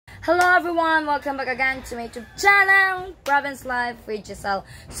Hello everyone, welcome back again to my YouTube channel, Province Life with Giselle.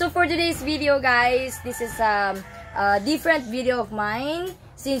 So for today's video guys, this is a different video of mine.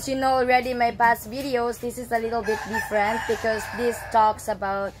 Since you know already my past videos, this is a little bit different because this talks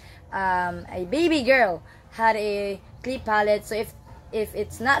about a baby girl had a Cleft palate. So if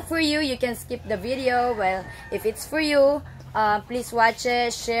it's not for you, you can skip the video. Well, if it's for you, please watch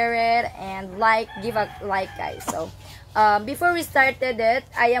it, share it, and give a like guys. So before we started it,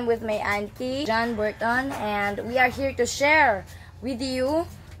 I am with my auntie John Burton, and we are here to share with you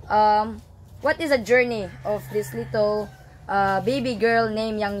what is a journey of this little baby girl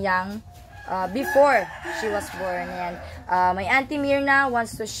named Yangyang before she was born. And my auntie Mirna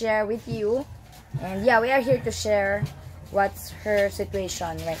wants to share with you, and yeah, we are here to share what's her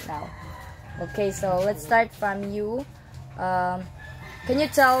situation right now. Okay, so let's start from you. Can you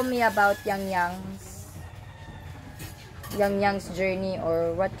tell me about Yangyang's journey,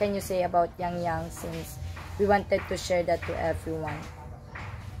 or what can you say about Yangyang, since we wanted to share that to everyone?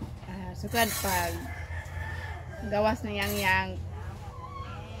 Sukad pag gawas na Yangyang,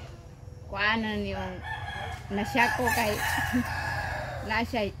 kuanan yung nasya ko kay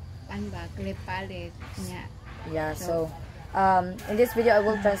nasya Cleft palate niya. Yeah, so in this video I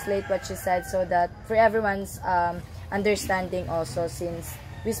will translate what she said so that for everyone's understanding also, since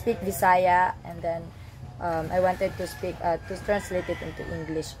we speak Visaya, and then I wanted to speak to translate it into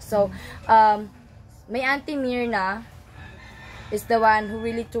English. So my auntie Mirna is the one who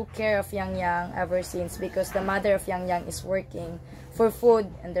really took care of Yangyang ever since, because the mother of Yangyang is working for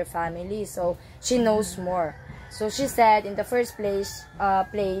food and their family, so she knows more. So she said in the first place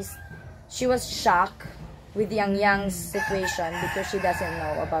she was shocked with Yangyang's situation because she doesn't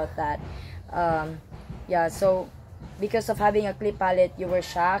know about that. Yeah, so because of having a Cleft palate, you were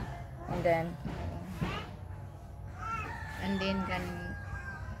shocked, and then kan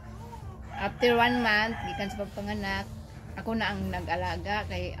after 1 month gikan sa pagpanganak, ako na ang nag-alaga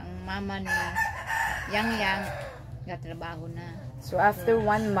kay ang mama ni Yangyang gatrabaho na. So after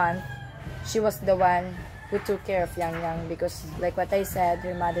 1 month, she was the one who took care of Yangyang, because like what I said,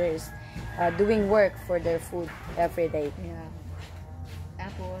 her mother is doing work for their food every day. Yeah.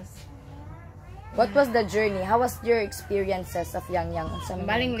 Tapos what was the journey? How was your experiences of Yangyang?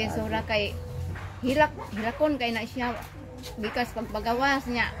 baling lisura kay hilakon kay na siya, bikas pagpagawas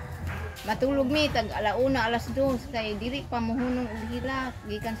niya matulog mi tag alauna alas 2 kay dili pa mohunong og hilak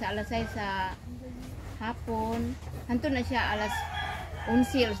gikan sa alas 6 sa hapon hanto na siya alas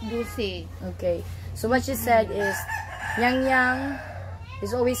 11 alas 12. Okay, so what she said is Yangyang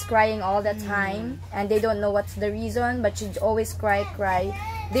is always crying all the time, and they don't know what's the reason, but she always cry.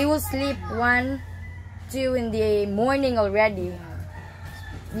 They will sleep 1, 2 in the morning already.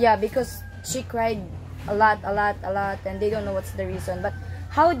 Yeah, because she cried a lot, and they don't know what's the reason. But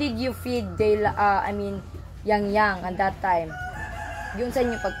how did you feed Yangyang at that time? Yun sa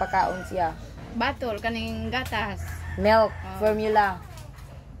inyo pagpakaon siya? Batol kaning gatas, milk, formula.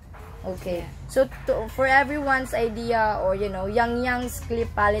 Okay, so for everyone's idea, or you know, Yangyang's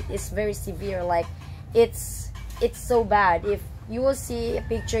Cleft palate is very severe. Like it's so bad. If you will see a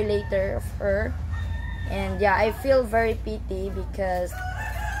picture later of her, and yeah, I feel very pity because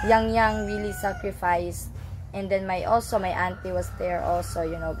Yangyang really sacrificed. And then my auntie was there also,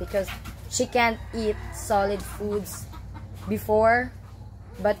 you know, because she can't eat solid foods before,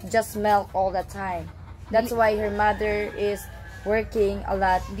 but just milk all the time. That's why her mother is working a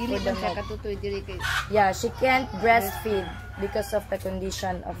lot for the milk. Yeah, she can't breastfeed because of the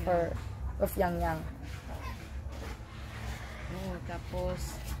condition of Yangyang.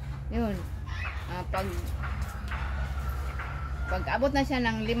 Tapos yun, pag abot na siya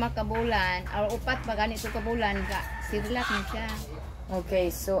ng 5 ka bulan o 4 pa ganito ka bulan, sirlak na siya. Okay,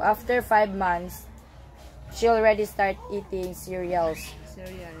 so after 5 months she already start eating cereal.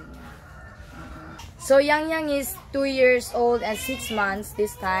 So Yangyang is 2 years old and 6 months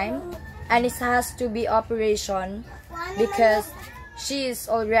this time, and it has to be operation because she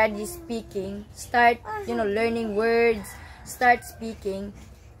is already speaking, start, you know, learning words, start speaking.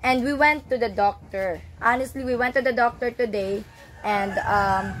 And we went to the doctor. Honestly, we went to the doctor today, and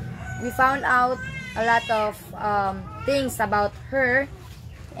we found out a lot of things about her,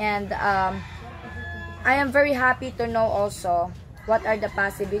 and I am very happy to know also what are the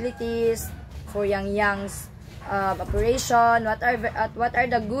possibilities for Yangyang's operation, what are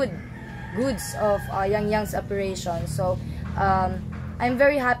the goods of Yangyang's operation. So I'm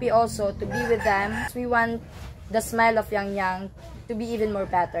very happy also to be with them. We want the smile of Yangyang to be even more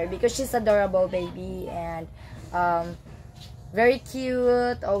better, because she's adorable baby, and very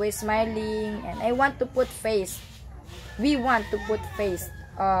cute, always smiling, and I want to put face we want to put face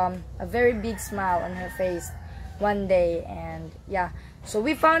a very big smile on her face one day. And yeah, so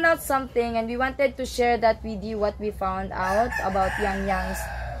we found out something, and we wanted to share that with you, what we found out about Yangyang's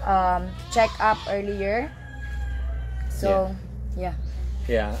check-up earlier. So yeah.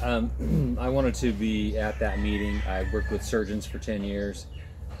 I wanted to be at that meeting. I worked with surgeons for 10 years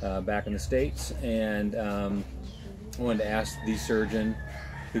back in the States, and I wanted to ask the surgeon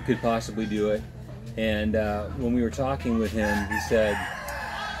who could possibly do it. And when we were talking with him, he said,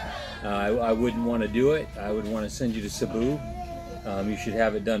 I wouldn't want to do it. I would want to send you to Cebu. You should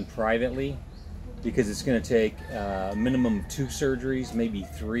have it done privately, because it's going to take a minimum of 2 surgeries, maybe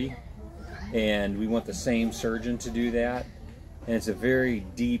 3. And we want the same surgeon to do that. And it's a very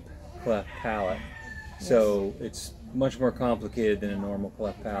deep cleft palate. So it's much more complicated than a normal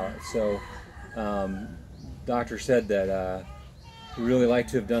cleft palate. So doctor said that we really like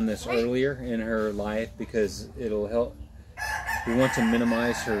to have done this earlier in her life, because it'll help. We want to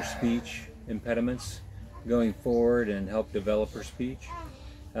minimize her speech impediments going forward and help develop her speech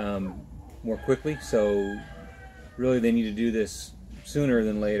more quickly. So really they need to do this sooner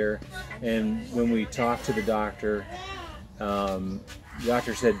than later. And when we talked to the doctor, the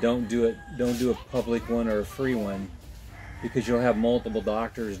doctor said don't do a public one or a free one, because you'll have multiple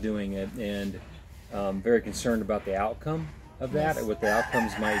doctors doing it, and very concerned about the outcome of that, or what the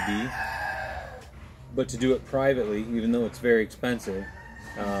outcomes might be. But to do it privately, even though it's very expensive,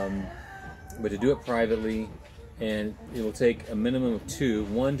 but to do it privately, and it will take a minimum of 2.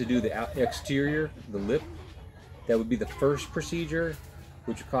 One to do the exterior, the lip. That would be the first procedure,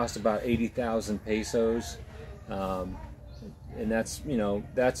 which would cost about 80,000 pesos. And that's, you know,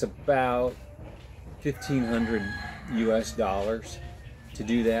 that's about $1,500 US to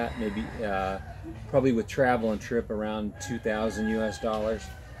do that. Maybe probably with travel and trip around $2,000 US.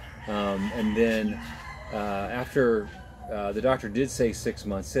 And then after the doctor did say 6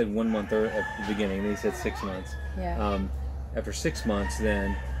 months, said 1 month at the beginning, then he said 6 months. After 6 months,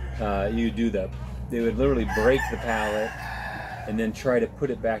 then you do they would literally break the palate and then try to put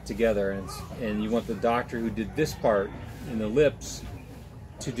it back together, and you want the doctor who did this part in the lips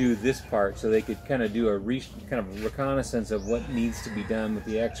to do this part, so they could kind of do a reconnaissance of what needs to be done with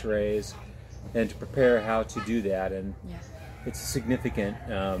the x-rays, and to prepare how to do that. And it's a significant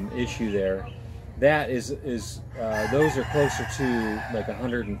issue there. That is those are closer to like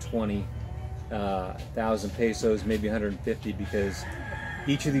 120,000 pesos, maybe 150, because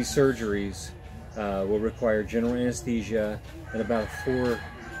each of these surgeries will require general anesthesia and about 4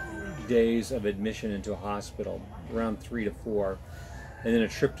 days of admission into a hospital, around 3 to 4, and then a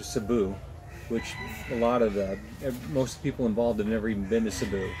trip to Cebu, which most people involved have never even been to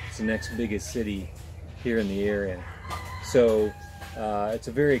Cebu. It's the next biggest city here in the area. So it's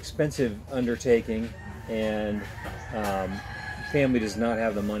a very expensive undertaking, and family does not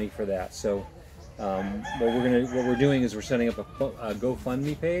have the money for that. So what we're doing is we're setting up a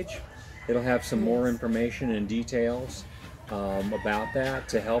GoFundMe page. It'll have some more information and details about that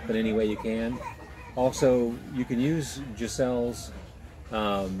to help in any way you can. Also, you can use Giselle's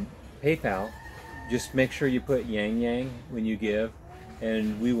PayPal. Just make sure you put Yangyang when you give,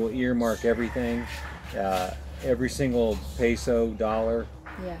 and we will earmark everything, every single peso, dollar,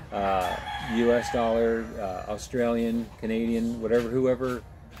 US dollar, Australian, Canadian, whoever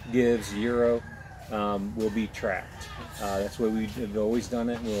gives, euro, will be tracked. That's the way we've always done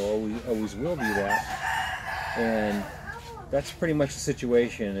it, and we'll always will do that. And that's pretty much the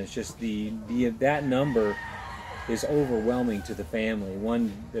situation. It's just that number is overwhelming to the family.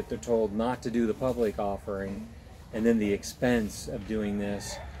 One, that they're told not to do the public offering, and then the expense of doing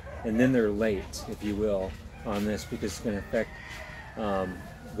this, and then they're late, if you will, on this, because it's going to affect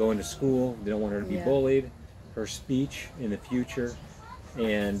going to school. They don't want her to be bullied, her speech in the future,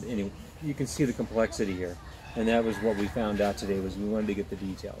 and anyway, you can see the complexity here. And that was what we found out today, was we wanted to get the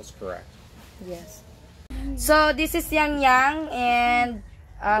details correct. Yes. So this is Yangyang, and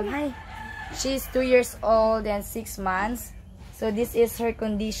hi. She's 2 years old and 6 months. So this is her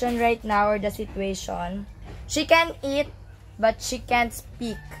condition right now, or the situation. She can eat, but she can't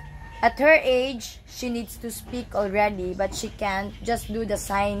speak. At her age, she needs to speak already, but she can't just do the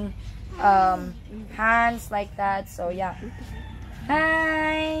sign hands like that. So yeah.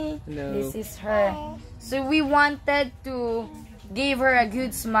 Hi. Hello. This is her. So we wanted to give her a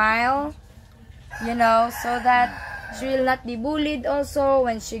good smile, you know, so that she will not be bullied also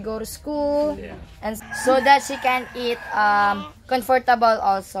when she go to school, and so that she can eat comfortable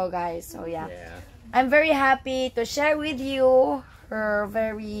also, guys. So yeah. I'm very happy to share with you her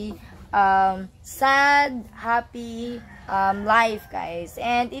very sad, happy life, guys,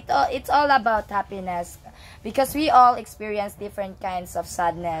 and it's all about happiness. because we all experience different kinds of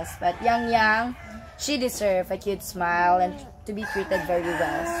sadness. But Yangyang, she deserves a cute smile and to be treated very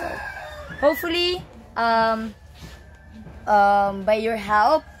well. So hopefully, by your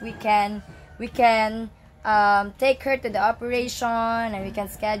help, we can take her to the operation, and we can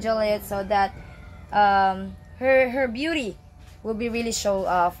schedule it so that her beauty will be really show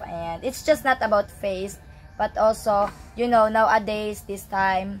off. And it's just not about face, but also, you know, nowadays, this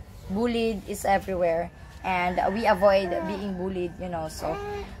time, bullied is everywhere, and we avoid being bullied, you know. So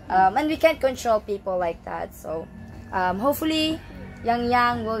and we can't control people like that. So hopefully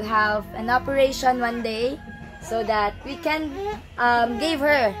Yangyang will have an operation one day, so that we can give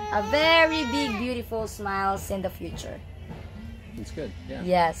her a very big, beautiful smiles in the future. That's good. Yeah.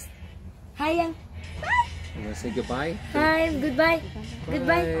 Yes. Hi, Yang. You want to say goodbye? Hi. Goodbye.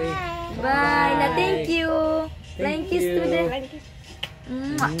 Goodbye. Bye. Bye. Na thank you. Thank you, student.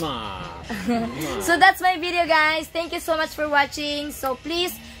 Mwah. So that's my video, guys. Thank you so much for watching. So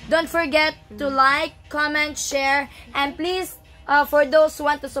please don't forget to like, comment, share, and please, for those who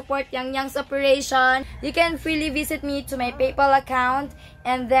want to support Yangyang's operation, you can freely visit me to my PayPal account,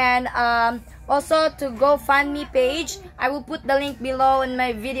 and then also to GoFundMe page. I will put the link below in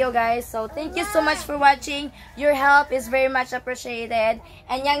my video, guys. So thank you so much for watching. Your help is very much appreciated,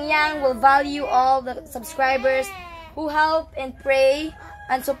 and Yangyang will value all the subscribers who help and pray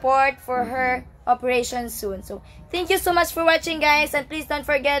and support for her operation soon. So thank you so much for watching, guys, and please don't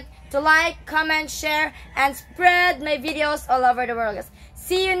forget to like, comment, share, and spread my videos all over the world, guys.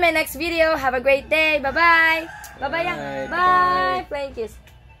 See you in my next video. Have a great day. Bye bye. Bye bye. Bye. Bye. Flying kiss.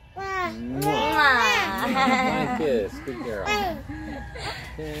 Mwah. Flying kiss. Good girl.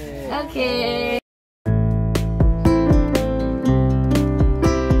 Okay. Okay.